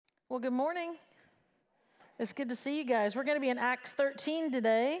Well, good morning. It's good to see you guys. We're going to be in Acts 13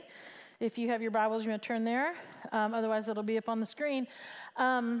 today. If you have your Bibles, you want to turn there. Otherwise, it'll be up on the screen.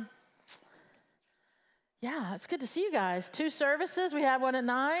 Yeah, it's good to see you guys. 2 services. We had one at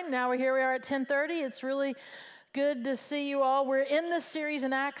 9. Now we are at 10:30. It's really good to see you all. We're in this series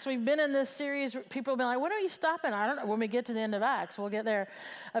in Acts. We've been in this series. People have been like, when are you stopping? I don't know. When we get to the end of Acts, we'll get there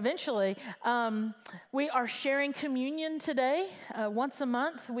eventually. We are sharing communion today. Once a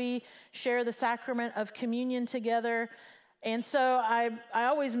month, we share the sacrament of communion together. And so I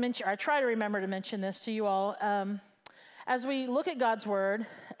always mention, I try to remember to mention this to you all. As we look at God's word,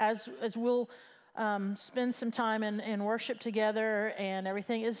 as we'll spend some time in worship together and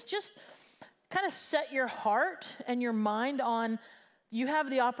everything, is just kind of set your heart and your mind on you have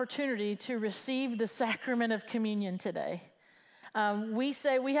the opportunity to receive the sacrament of communion today. We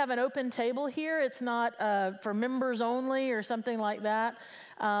say we have an open table here. It's not for members only or something like that.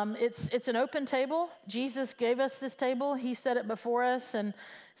 It's an open table. Jesus gave us this table. He set it before us and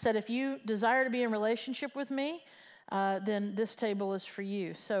said, if you desire to be in relationship with me, then this table is for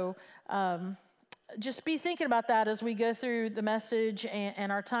you. So just be thinking about that as we go through the message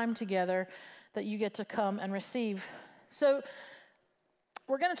and our time together, that you get to come and receive. So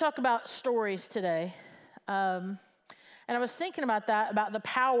we're going to talk about stories today. And I was thinking about that, about the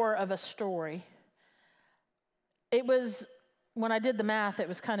power of a story. It was, when I did the math, it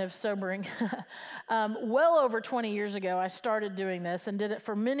was kind of sobering. Well over 20 years ago, I started doing this and did it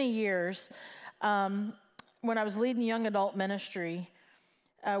for many years. When I was leading young adult ministry,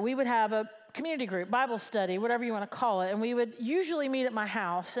 we would have a community group, Bible study, whatever you want to call it, and we would usually meet at my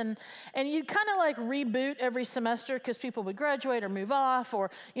house, and you'd kind of like reboot every semester because people would graduate or move off,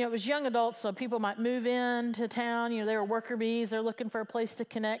 or it was young adults, so people might move into town. They were worker bees, they're looking for a place to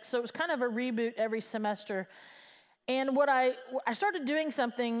connect, so it was kind of a reboot every semester. And what I started doing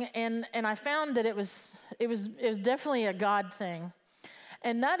something, and I found that it was definitely a God thing,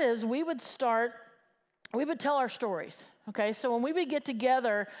 and that is we would tell our stories, okay? So when we would get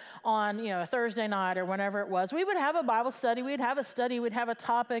together on, a Thursday night or whenever it was, we would have a Bible study, we'd have a study, we'd have a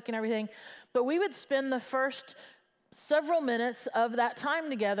topic and everything, but we would spend the first several minutes of that time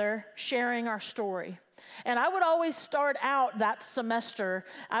together sharing our story. And I would always start out that semester,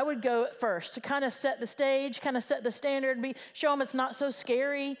 I would go first to kind of set the stage, kind of set the standard, show them it's not so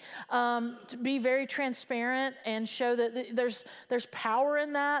scary, to be very transparent and show that there's power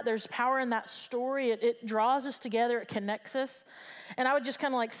in that. There's power in that story. It draws us together. It connects us. And I would just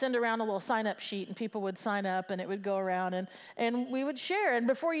kind of like send around a little sign-up sheet, and people would sign up, and it would go around, and we would share. And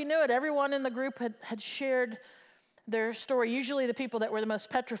before you knew it, everyone in the group had shared their story. Usually the people that were the most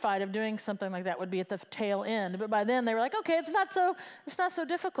petrified of doing something like that would be at the tail end. But by then they were like, okay, it's not so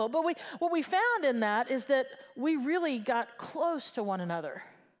difficult. But what we found in that is that we really got close to one another.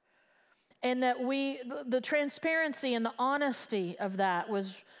 And that the transparency and the honesty of that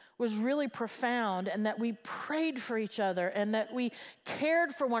was really profound, and that we prayed for each other, and that we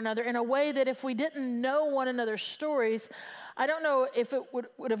cared for one another in a way that if we didn't know one another's stories, I don't know if it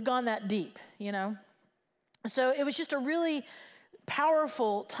would have gone that deep, So it was just a really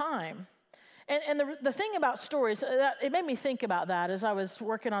powerful time. And the thing about stories, it made me think about that as I was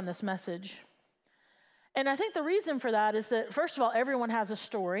working on this message. And I think the reason for that is that, first of all, everyone has a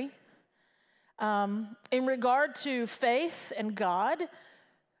story. In regard to faith and God,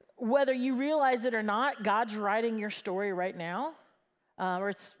 whether you realize it or not, God's writing your story right now. Or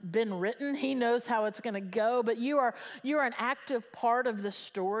it's been written. He knows how it's going to go, but you are an active part of the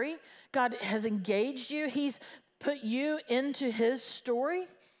story. God has engaged you. He's put you into his story.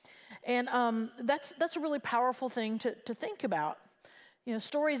 And that's a really powerful thing to think about.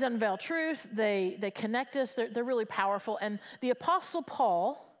 Stories unveil truth. They connect us. They're really powerful. And the Apostle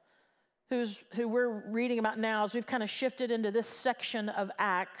Paul, who we're reading about now, as we've kind of shifted into this section of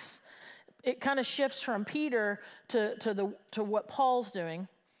Acts, it kind of shifts from Peter to what Paul's doing.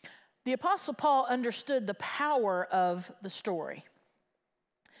 The Apostle Paul understood the power of the story.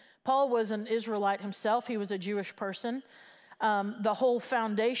 Paul was an Israelite himself. He was a Jewish person. The whole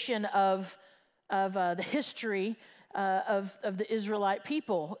foundation of the history of the Israelite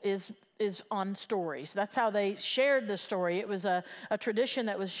people is on stories. That's how they shared the story. It was a tradition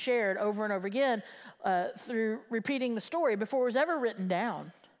that was shared over and over again through repeating the story before it was ever written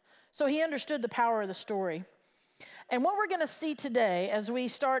down. So he understood the power of the story. And what we're going to see today, as we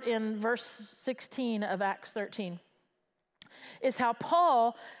start in verse 16 of Acts 13, is how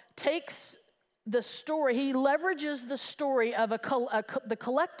Paul takes the story, he leverages the story of the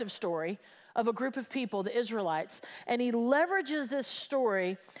collective story of a group of people, the Israelites, and he leverages this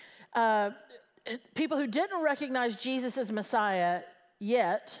story, people who didn't recognize Jesus as Messiah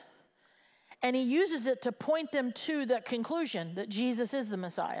yet, And he uses it to point them to that conclusion that Jesus is the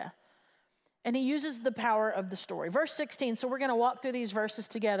Messiah. And he uses the power of the story. Verse 16, so we're going to walk through these verses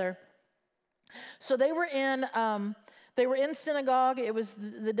together. So they were in synagogue. It was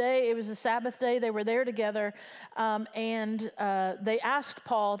the Sabbath day. They were there together, and they asked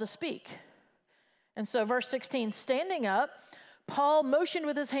Paul to speak. And so verse 16, standing up, Paul motioned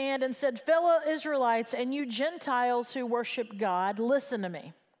with his hand and said, "Fellow Israelites, and you Gentiles who worship God, listen to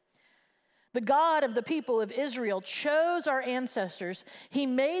me. The God of the people of Israel chose our ancestors. He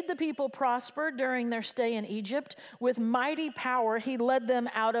made the people prosper during their stay in Egypt. With mighty power, he led them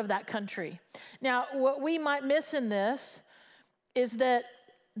out of that country." Now, what we might miss in this is that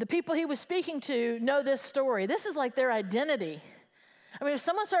the people he was speaking to know this story. This is like their identity. I mean, if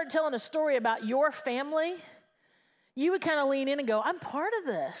someone started telling a story about your family, you would kind of lean in and go, I'm part of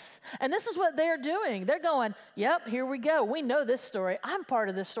this. And this is what they're doing. They're going, yep, here we go. We know this story. I'm part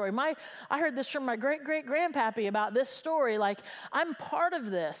of this story. I heard this from my great-great-grandpappy about this story. Like, I'm part of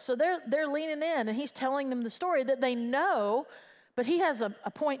this. So they're leaning in, and he's telling them the story that they know, but he has a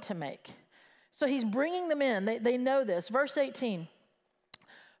point to make. So he's bringing them in. They know this. Verse 18.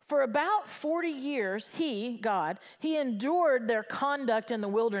 For about 40 years, God, he endured their conduct in the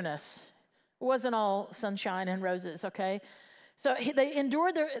wilderness. It wasn't all sunshine and roses, okay? So he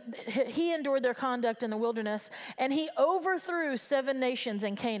endured their conduct in the wilderness, and he overthrew 7 nations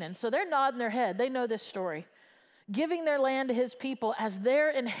in Canaan. So they're nodding their head. They know this story. Giving their land to his people as their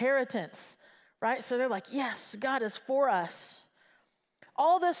inheritance, right? So they're like, yes, God is for us.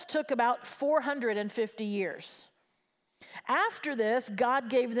 All this took about 450 years. After this, God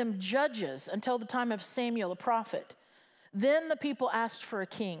gave them judges until the time of Samuel the prophet. Then the people asked for a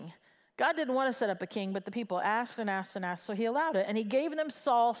king. God didn't want to set up a king, but the people asked and asked and asked, so he allowed it. And he gave them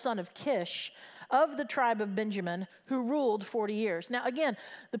Saul, son of Kish, of the tribe of Benjamin, who ruled 40 years. Now, again,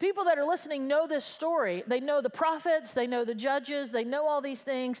 the people that are listening know this story. They know the prophets, they know the judges, they know all these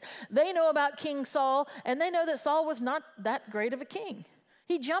things. They know about King Saul, and they know that Saul was not that great of a king.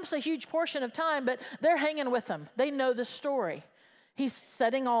 He jumps a huge portion of time, but they're hanging with him. They know the story. He's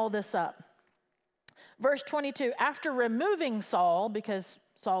setting all this up. Verse 22, after removing Saul, because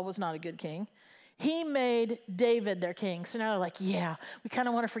Saul was not a good king, he made David their king. So now they're like, yeah, we kind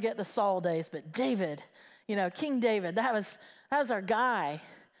of want to forget the Saul days, but David, King David, that was our guy.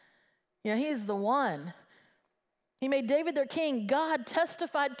 He's the one. He made David their king. God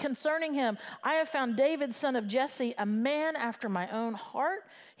testified concerning him. I have found David, son of Jesse, a man after my own heart.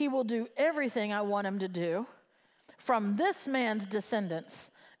 He will do everything I want him to do. From this man's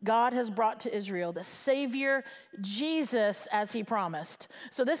descendants, God has brought to Israel the Savior, Jesus, as he promised.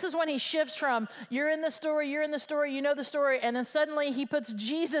 So this is when he shifts from, you're in the story, you know the story, and then suddenly he puts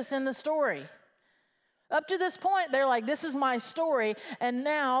Jesus in the story. Up to this point, they're like, this is my story. And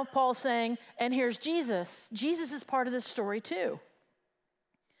now Paul's saying, and here's Jesus. Jesus is part of this story too.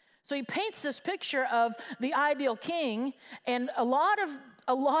 So he paints this picture of the ideal king, and a lot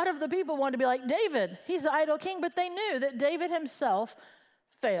of the people wanted to be like David. He's the ideal king, but they knew that David himself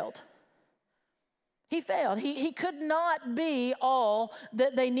failed. He failed. He could not be all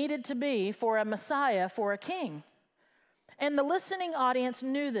that they needed to be for a Messiah, for a king. And the listening audience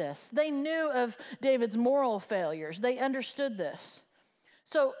knew this. They knew of David's moral failures. They understood this.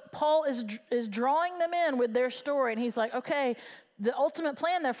 So Paul is drawing them in with their story, and he's like, okay, the ultimate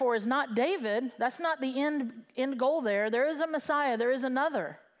plan, therefore, is not David. That's not the end goal there. There is a Messiah. There is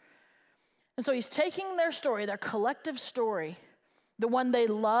another. And so he's taking their story, their collective story, the one they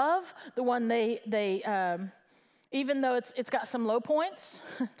love, the one they even though it's got some low points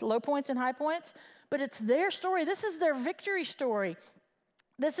and high points, but it's their story. This is their victory story.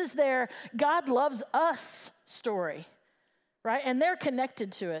 This is their God loves us story, right? And they're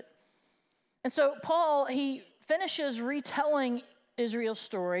connected to it. And so Paul, he finishes retelling Israel's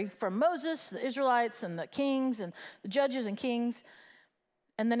story from Moses, the Israelites, and the kings, and the judges and kings.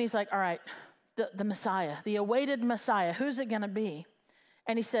 And then he's like, all right, the Messiah, the awaited Messiah, who's it going to be?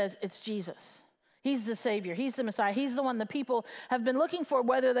 And he says, it's Jesus. He's the Savior. He's the Messiah. He's the one the people have been looking for,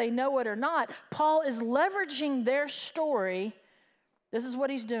 whether they know it or not. Paul is leveraging their story. This is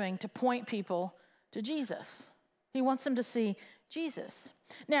what he's doing to point people to Jesus. He wants them to see Jesus.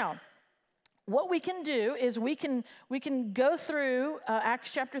 Now, what we can do is we can go through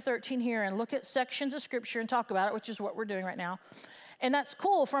Acts chapter 13 here and look at sections of Scripture and talk about it, which is what we're doing right now. And that's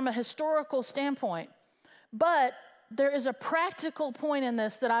cool from a historical standpoint. But there is a practical point in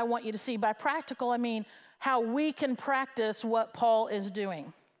this that I want you to see. By practical, I mean how we can practice what Paul is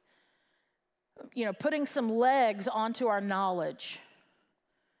doing. Putting some legs onto our knowledge.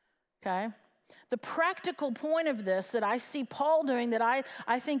 Okay? The practical point of this that I see Paul doing, that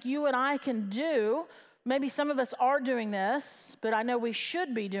I think you and I can do, maybe some of us are doing this, but I know we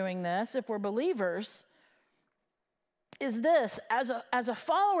should be doing this if we're believers, is this: as a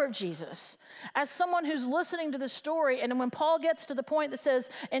follower of Jesus, as someone who's listening to the story, and when Paul gets to the point that says,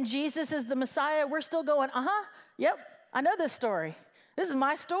 and Jesus is the Messiah, we're still going, yep, I know this story. This is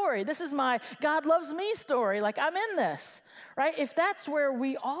my story. This is my God loves me story. Like, I'm in this, right? If that's where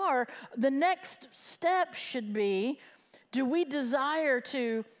we are, the next step should be, do we desire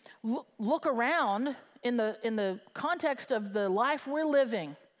to look around in the context of the life we're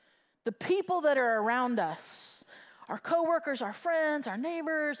living, the people that are around us, our coworkers, our friends, our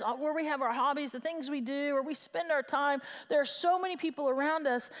neighbors, where we have our hobbies, the things we do, where we spend our time. There are so many people around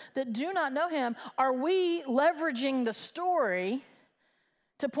us that do not know him. Are we leveraging the story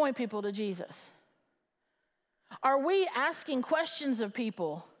to point people to Jesus? Are we asking questions of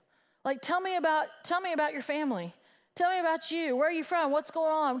people? Like, tell me about your family. Tell me about you. Where are you from? What's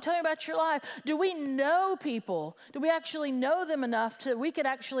going on? Tell me about your life. Do we know people? Do we actually know them enough to we could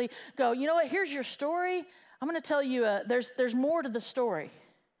actually go, you know what, here's your story. I'm going to tell you, there's more to the story,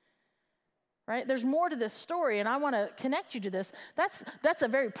 right? There's more to this story, and I want to connect you to this. That's a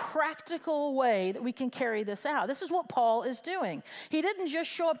very practical way that we can carry this out. This is what Paul is doing. He didn't just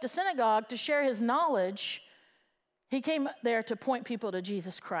show up to synagogue to share his knowledge. He came there to point people to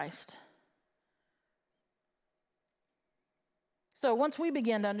Jesus Christ. So once we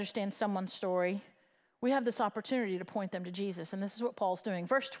begin to understand someone's story, we have this opportunity to point them to Jesus, and this is what Paul's doing.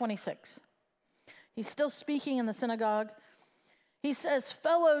 Verse 26. He's still speaking in the synagogue. He says,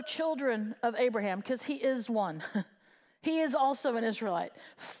 fellow children of Abraham, because he is one. He is also an Israelite.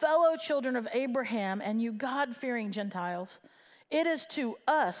 Fellow children of Abraham and you God-fearing Gentiles, it is to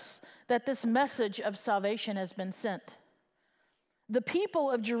us that this message of salvation has been sent. The people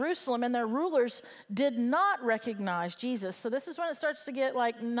of Jerusalem and their rulers did not recognize Jesus. So this is when it starts to get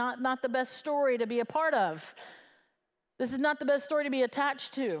like not the best story to be a part of. This is not the best story to be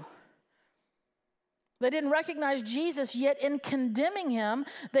attached to. They didn't recognize Jesus, yet in condemning him,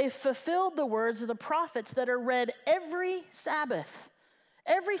 they fulfilled the words of the prophets that are read every Sabbath.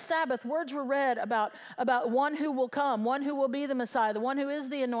 Every Sabbath, words were read about one who will come, one who will be the Messiah, the one who is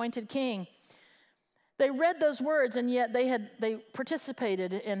the anointed king. They read those words, and yet they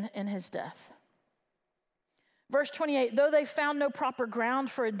participated in his death. Verse 28, though they found no proper ground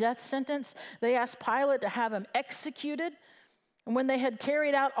for a death sentence, they asked Pilate to have him executed. And when they had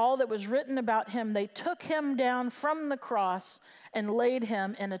carried out all that was written about him, they took him down from the cross and laid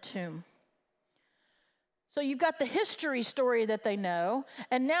him in a tomb. So you've got the history story that they know,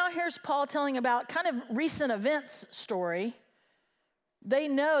 and now here's Paul telling about kind of recent events story. They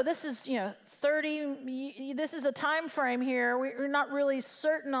know this is, 30, this is a time frame here. We're not really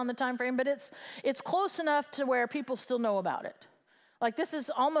certain on the time frame, but it's close enough to where people still know about it. Like, this is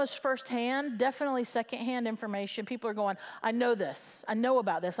almost firsthand, definitely secondhand information. People are going, I know this. I know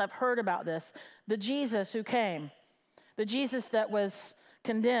about this. I've heard about this. The Jesus who came, the Jesus that was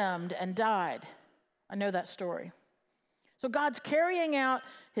condemned and died. I know that story. So God's carrying out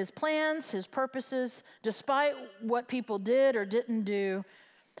his plans, his purposes, despite what people did or didn't do.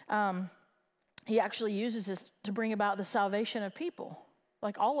 He actually uses this to bring about the salvation of people,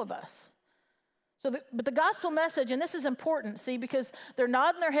 like all of us. But the gospel message, and this is important, see, because they're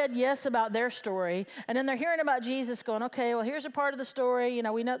nodding their head yes about their story, and then they're hearing about Jesus going, okay, well, here's a part of the story.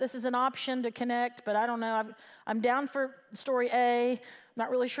 We know this is an option to connect, but I don't know. I'm down for story A. I'm not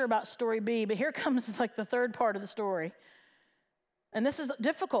really sure about story B, but here comes like the third part of the story. And this is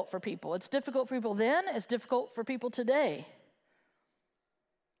difficult for people. It's difficult for people then. It's difficult for people today.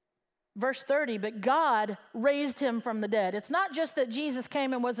 Verse 30, but God raised him from the dead. It's not just that Jesus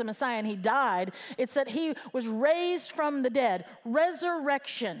came and was the Messiah and he died. It's that he was raised from the dead.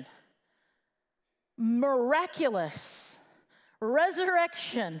 Resurrection. Miraculous.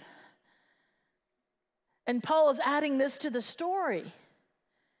 Resurrection. And Paul is adding this to the story.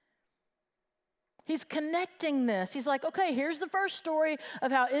 He's connecting this. He's like, okay, here's the first story of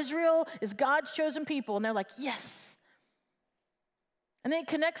how Israel is God's chosen people. And they're like, yes. And then he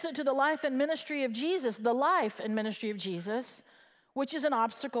connects it to the life and ministry of Jesus, which is an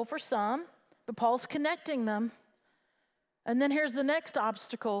obstacle for some, but Paul's connecting them. And then here's the next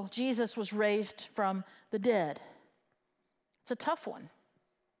obstacle. Jesus was raised from the dead. It's a tough one.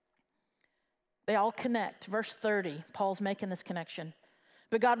 They all connect. Verse 30, Paul's making this connection.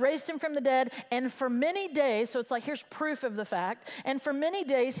 But God raised him from the dead, and for many days, so it's like here's proof of the fact, and for many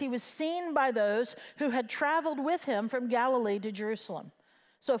days he was seen by those who had traveled with him from Galilee to Jerusalem.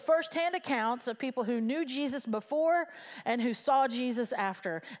 So firsthand accounts of people who knew Jesus before and who saw Jesus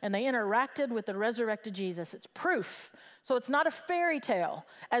after, and they interacted with the resurrected Jesus. It's proof. So it's not a fairy tale.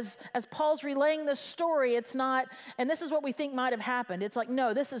 As Paul's relaying this story, it's not, and this is what we think might have happened. It's like,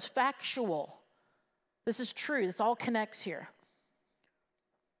 no, this is factual. This is true. This all connects here.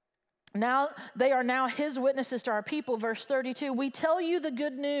 Now, they are now his witnesses to our people. Verse 32, we tell you the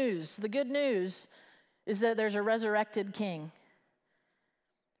good news. The good news is that there's a resurrected king.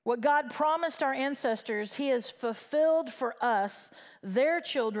 What God promised our ancestors, he has fulfilled for us, their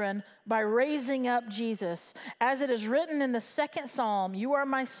children, by raising up Jesus. As it is written in the second Psalm, you are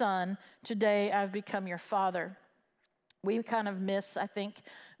my son, today I've become your father. We kind of miss, I think,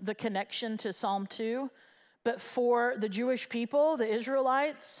 the connection to Psalm 2. But for the Jewish people, the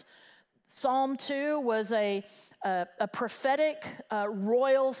Israelites, Psalm 2 was a prophetic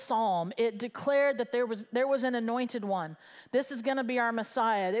royal psalm. It declared that there was an anointed one. This is going to be our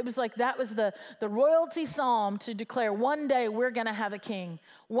Messiah. It was like that was the royalty psalm to declare one day we're going to have a king.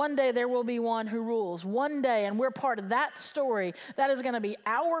 One day there will be one who rules. One day, and we're part of that story. That is going to be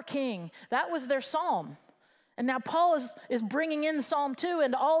our king. That was their psalm. And now Paul is bringing in Psalm 2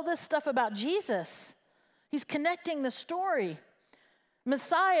 and all this stuff about Jesus. He's connecting the story.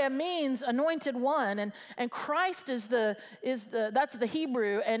 Messiah means anointed one, and Christ is that's the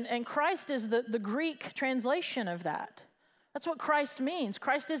Hebrew, and Christ is the Greek translation of that. That's what Christ means.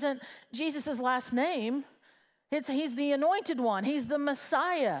 Christ isn't Jesus' last name. He's the anointed one. He's the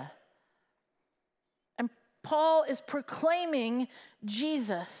Messiah. And Paul is proclaiming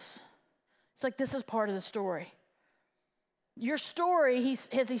Jesus. It's like this is part of the story. Your story,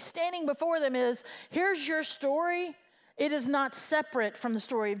 as he's standing before them, is here's your story. It is not separate from the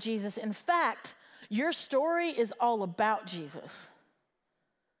story of Jesus. In fact, your story is all about Jesus.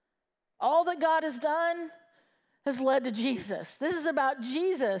 All that God has done has led to Jesus. This is about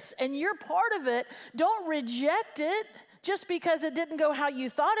Jesus, and you're part of it. Don't reject it just because it didn't go how you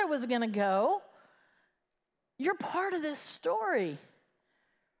thought it was going to go. You're part of this story.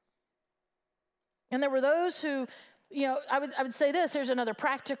 And there were those who, I would say this, here's another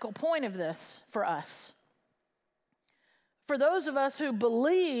practical point of this for us. For those of us who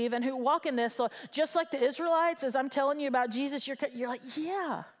believe and who walk in this, so just like the Israelites, as I'm telling you about Jesus, you're like,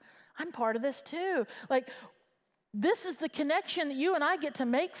 yeah, I'm part of this too. Like, this is the connection that you and I get to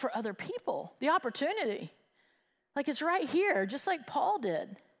make for other people, the opportunity. Like, it's right here, just like Paul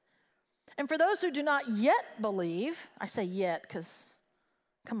did. And for those who do not yet believe, I say yet because,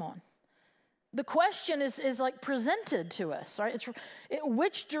 come on. The question is like presented to us, right?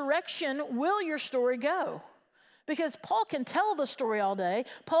 Which direction will your story go? Because Paul can tell the story all day.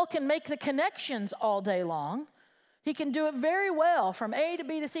 Paul can make the connections all day long. He can do it very well from A to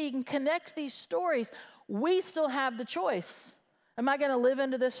B to C. He can connect these stories. We still have the choice. Am I going to live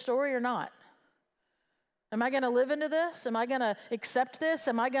into this story or not? Am I going to live into this? Am I going to accept this?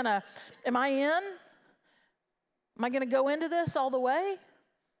 Am I in? Am I going to go into this all the way?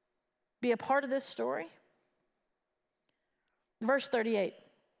 Be a part of this story? Verse 38.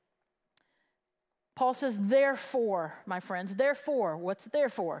 Paul says, therefore, my friends, therefore, what's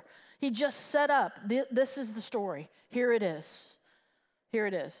therefore? He just set up, this is the story. Here it is. Here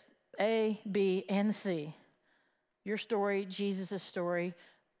it is. A, B, and C. Your story, Jesus' story,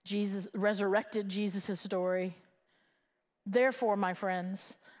 resurrected Jesus' story. Therefore, my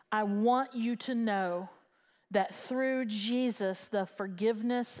friends, I want you to know that through Jesus, the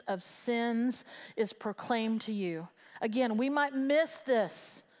forgiveness of sins is proclaimed to you. Again, we might miss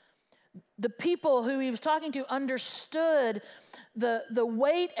this. The people who he was talking to understood the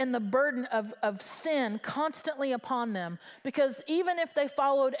weight and the burden of sin constantly upon them, because even if they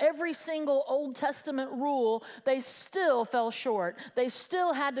followed every single Old Testament rule, they still fell short. They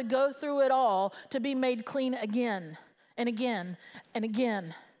still had to go through it all to be made clean again and again and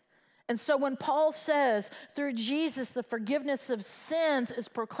again. And so when Paul says, through Jesus, the forgiveness of sins is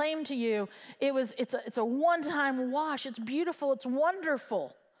proclaimed to you, it's a one-time wash. It's beautiful. It's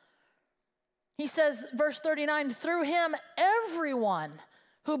wonderful. He says, verse 39, through him, everyone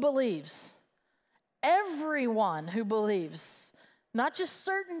who believes, not just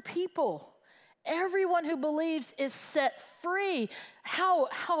certain people, everyone who believes is set free. How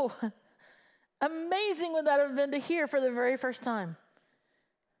amazing would that have been to hear for the very first time?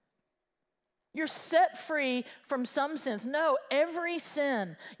 You're set free from some sins. No, every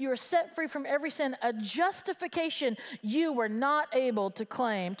sin. You are set free from every sin. A justification you were not able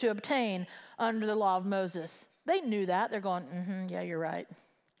to obtain under the law of Moses. They knew that. They're going, yeah, you're right.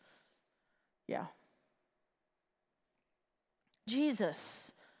 Yeah.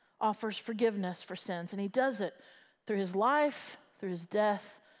 Jesus offers forgiveness for sins, and he does it through his life, through his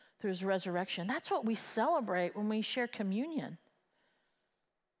death, through his resurrection. That's what we celebrate when we share communion.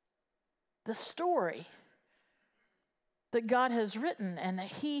 The story that God has written, and that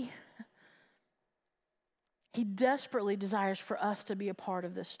he desperately desires for us to be a part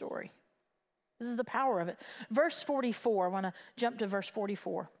of this story. This is the power of it. Verse 44, I want to jump to verse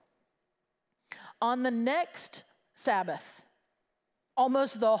 44. On the next Sabbath,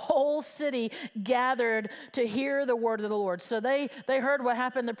 almost the whole city gathered to hear the word of the Lord. So they heard what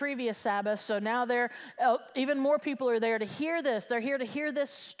happened the previous Sabbath, so now even more people are there to hear this. They're here to hear this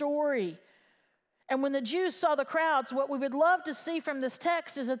story. And when the Jews saw the crowds, what we would love to see from this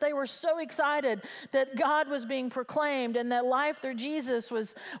text is that they were so excited that God was being proclaimed and that life through Jesus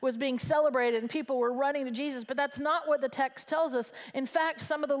was being celebrated and people were running to Jesus. But that's not what the text tells us. In fact,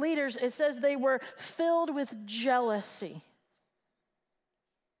 some of the leaders, it says they were filled with jealousy.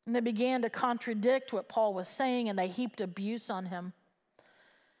 And they began to contradict what Paul was saying, and they heaped abuse on him.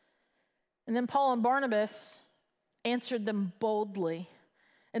 And then Paul and Barnabas answered them boldly.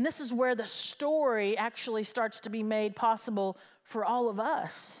 And this is where the story actually starts to be made possible for all of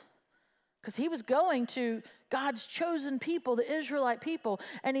us. Because he was going to God's chosen people, the Israelite people,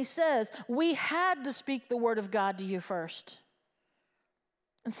 and he says, we had to speak the word of God to you first.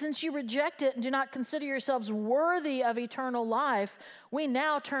 And since you reject it and do not consider yourselves worthy of eternal life, we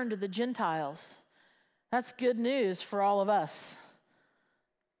now turn to the Gentiles. That's good news for all of us.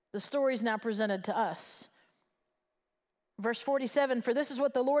 The story is now presented to us. Verse 47, for this is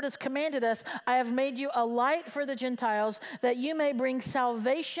what the Lord has commanded us. I have made you a light for the Gentiles, that you may bring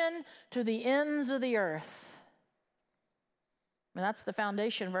salvation to the ends of the earth. And that's the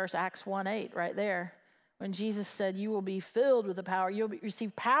foundation verse, Acts 1:8, right there. When Jesus said, you will be filled with the power. You'll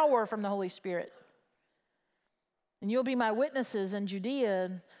receive power from the Holy Spirit. And you'll be my witnesses in Judea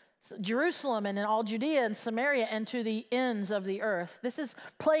and Jerusalem and in all Judea and Samaria and to the ends of the earth. This is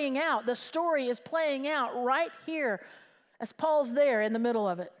playing out. The story is playing out right here as Paul's there in the middle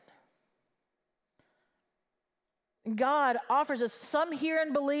of it. God offers us, some hear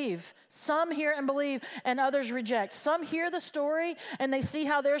and believe, and others reject. Some hear the story and they see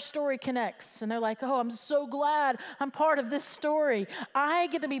how their story connects. And they're like, oh, I'm so glad I'm part of this story. I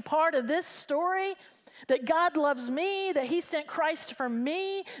get to be part of this story, that God loves me, that he sent Christ for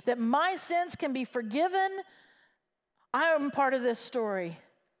me, that my sins can be forgiven. I am part of this story.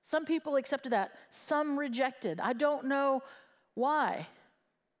 Some people accepted that. Some rejected. I don't know why.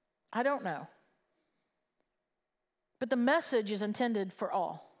 I don't know. But the message is intended for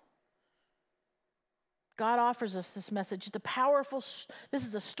all. God offers us this message. This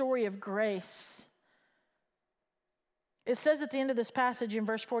is the story of grace. It says at the end of this passage in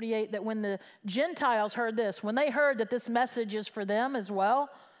verse 48 that when the Gentiles heard this, when they heard that this message is for them as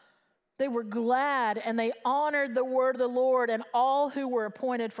well, they were glad and they honored the word of the Lord, and all who were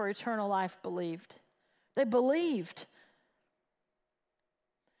appointed for eternal life believed. They believed.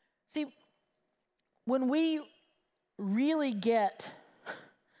 See, when we really get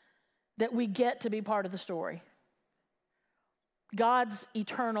that we get to be part of the story, God's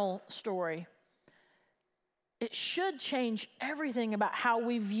eternal story, it should change everything about how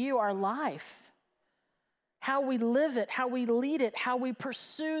we view our life, how we live it, how we lead it, how we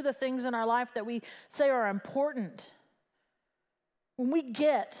pursue the things in our life that we say are important.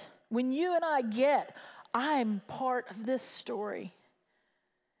 When you and I get, I'm part of this story,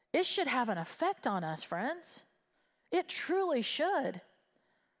 it should have an effect on us, friends. It truly should.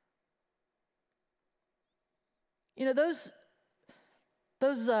 You know, those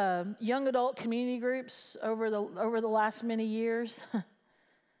young adult community groups over the last many years,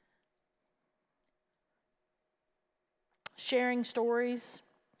 sharing stories.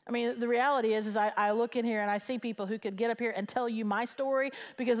 I mean, the reality is I look in here and I see people who could get up here and tell you my story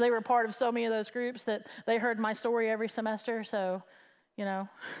because they were part of so many of those groups that they heard my story every semester. So, you know.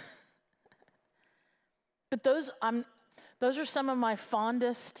 But those are some of my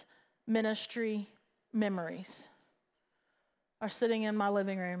fondest ministry memories, are sitting in my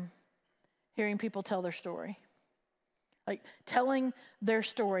living room, hearing people tell their story. Like telling their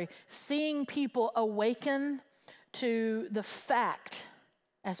story, seeing people awaken to the fact,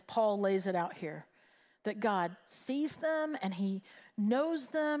 as Paul lays it out here, that God sees them and he knows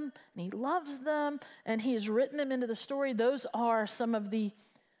them and he loves them and he has written them into the story. Those are some of the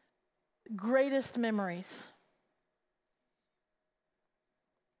greatest memories.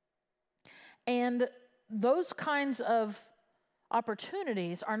 And those kinds of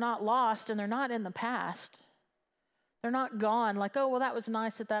opportunities are not lost and they're not in the past. They're not gone like, oh, well, that was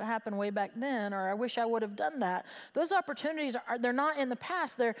nice that happened way back then, or I wish I would have done that. Those opportunities they're not in the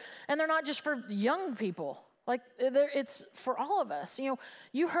past. They're not just for young people. Like, it's for all of us. You know,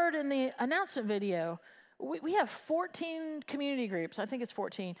 you heard in the announcement video, we have 14 community groups, I think it's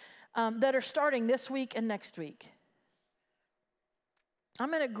 14, that are starting this week and next week.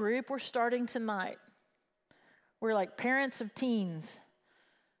 I'm in a group, we're starting tonight. We're like parents of teens.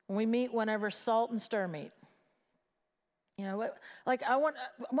 We meet whenever Salt and Stir meet. You know, like I want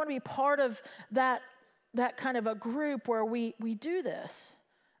to be part of that kind of a group where we do this.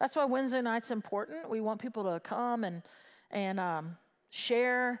 That's why Wednesday night's important. We want people to come and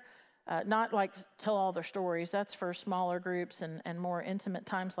share, not like tell all their stories. That's for smaller groups and more intimate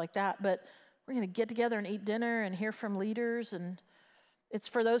times like that. But we're going to get together and eat dinner and hear from leaders. And it's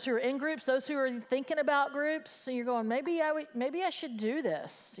for those who are in groups, those who are thinking about groups. So you're going, maybe I should do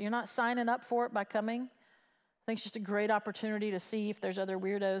this. You're not signing up for it by coming. I think it's just a great opportunity to see if there's other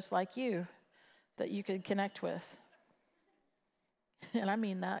weirdos like you that you could connect with. And I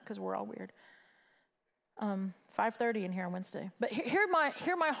mean that because we're all weird. 5:30 in here on Wednesday. But hear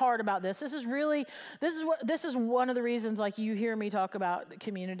my heart about this. This is one of the reasons like you hear me talk about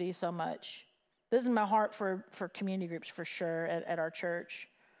community so much. This is my heart for community groups for sure at our church.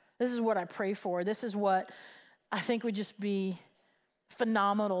 This is what I pray for. This is what I think would just be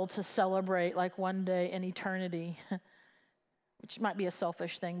phenomenal to celebrate like one day in eternity, which might be a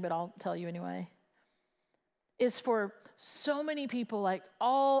selfish thing, but I'll tell you anyway, is for so many people, like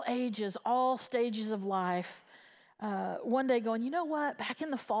all ages, all stages of life, one day going, you know what, back in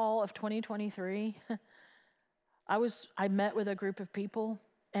the fall of 2023, I met with a group of people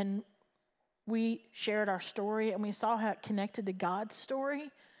and we shared our story and we saw how it connected to God's story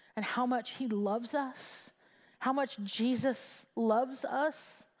and how much he loves us, how much Jesus loves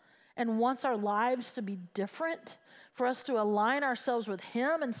us and wants our lives to be different, for us to align ourselves with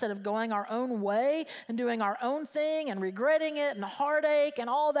him instead of going our own way and doing our own thing and regretting it and heartache and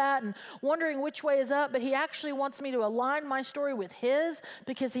all that and wondering which way is up. But he actually wants me to align my story with his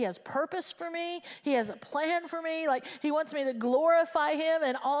because he has purpose for me. He has a plan for me. Like he wants me to glorify him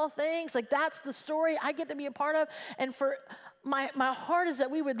in all things. Like that's the story I get to be a part of. And for my heart is that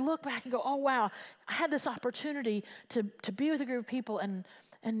we would look back and go, oh, wow, I had this opportunity to be with a group of people and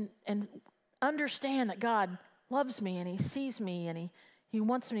understand that God loves me and he sees me and he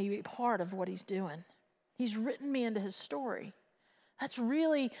wants me to be part of what he's doing. He's written me into his story. That's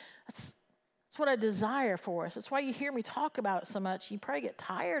what I desire for us. That's why you hear me talk about it so much. You probably get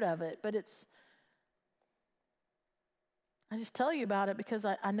tired of it, but I just tell you about it because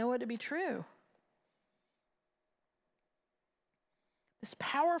I know it to be true. This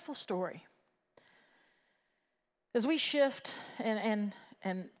powerful story. As we shift and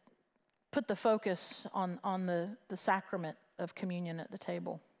put the focus on the sacrament of communion at the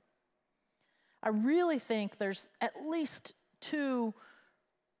table, I really think there's at least two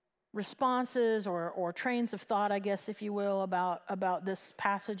responses or trains of thought, I guess, if you will, about this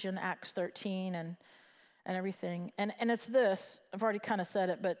passage in Acts 13 and everything. And it's this, I've already kind of said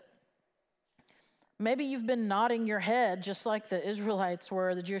it, but maybe you've been nodding your head just like the Israelites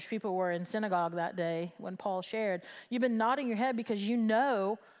were, the Jewish people were in synagogue that day when Paul shared. You've been nodding your head because you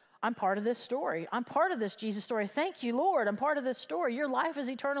know, I'm part of this story. I'm part of this Jesus story. Thank you, Lord. I'm part of this story. Your life is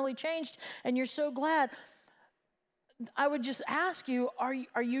eternally changed, and you're so glad. I would just ask you, are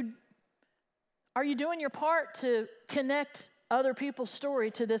you doing your part to connect other people's story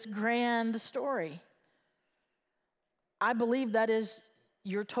to this grand story? I believe that is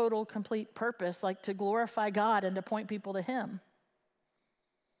your total, complete purpose, like to glorify God and to point people to him.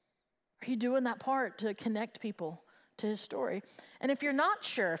 Are you doing that part to connect people to his story? And if you're not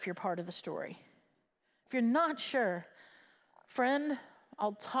sure if you're part of the story, if you're not sure, friend,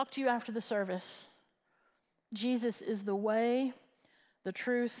 I'll talk to you after the service. Jesus is the way, the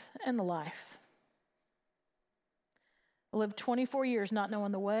truth, and the life. I lived 24 years not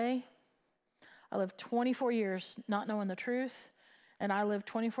knowing the way. I lived 24 years not knowing the truth. And I lived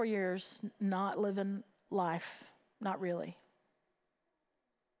 24 years not living life, not really.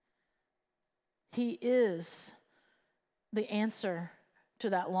 He is the answer to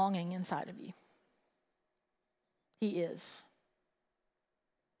that longing inside of you. He is.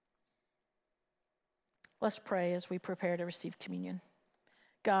 Let's pray as we prepare to receive communion.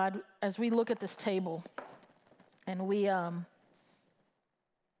 God, as we look at this table and we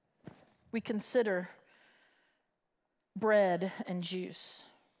consider bread and juice,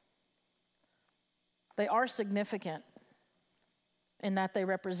 they are significant in that they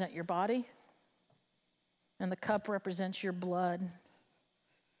represent your body, and the cup represents your blood.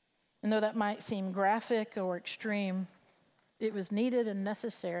 And though that might seem graphic or extreme, it was needed and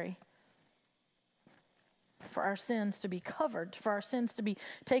necessary for our sins to be covered, for our sins to be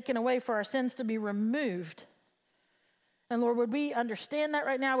taken away, for our sins to be removed. And Lord, would we understand that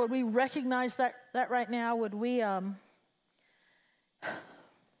right now? Would we recognize that right now? Would we,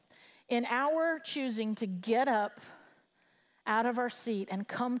 in our choosing to get up out of our seat and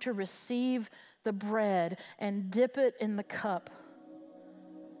come to receive the bread and dip it in the cup,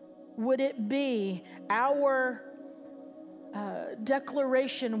 would it be our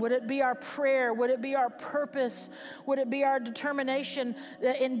declaration? Would it be our prayer? Would it be our purpose? Would it be our determination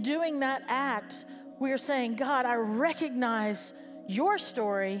that in doing that act, we are saying, God, I recognize your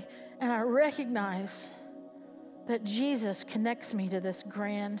story, and I recognize that Jesus connects me to this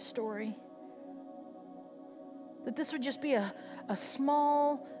grand story? That this would just be a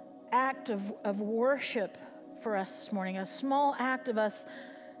small act of worship for us this morning, a small act of us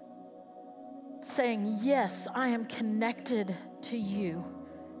saying, yes, I am connected to you,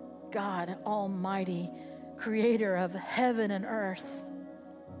 God Almighty, creator of heaven and earth.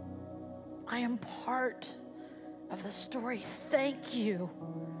 I am part of the story. Thank you.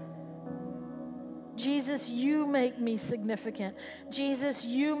 Jesus, you make me significant. Jesus,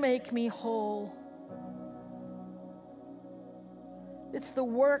 you make me whole. It's the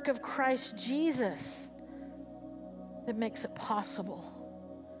work of Christ Jesus that makes it possible.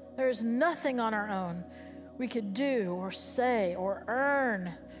 There is nothing on our own we could do or say or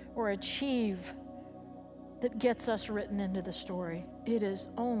earn or achieve that gets us written into the story. It is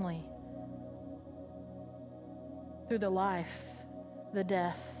only through the life, the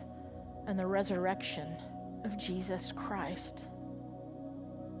death, and the resurrection of Jesus Christ.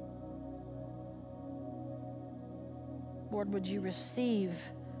 Lord, would you receive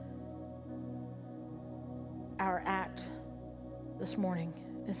our act this morning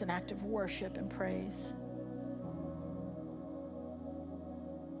as an act of worship and praise?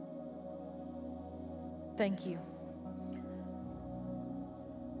 Thank you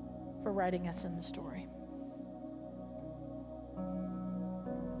for writing us in the story.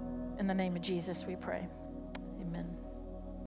 In the name of Jesus, we pray.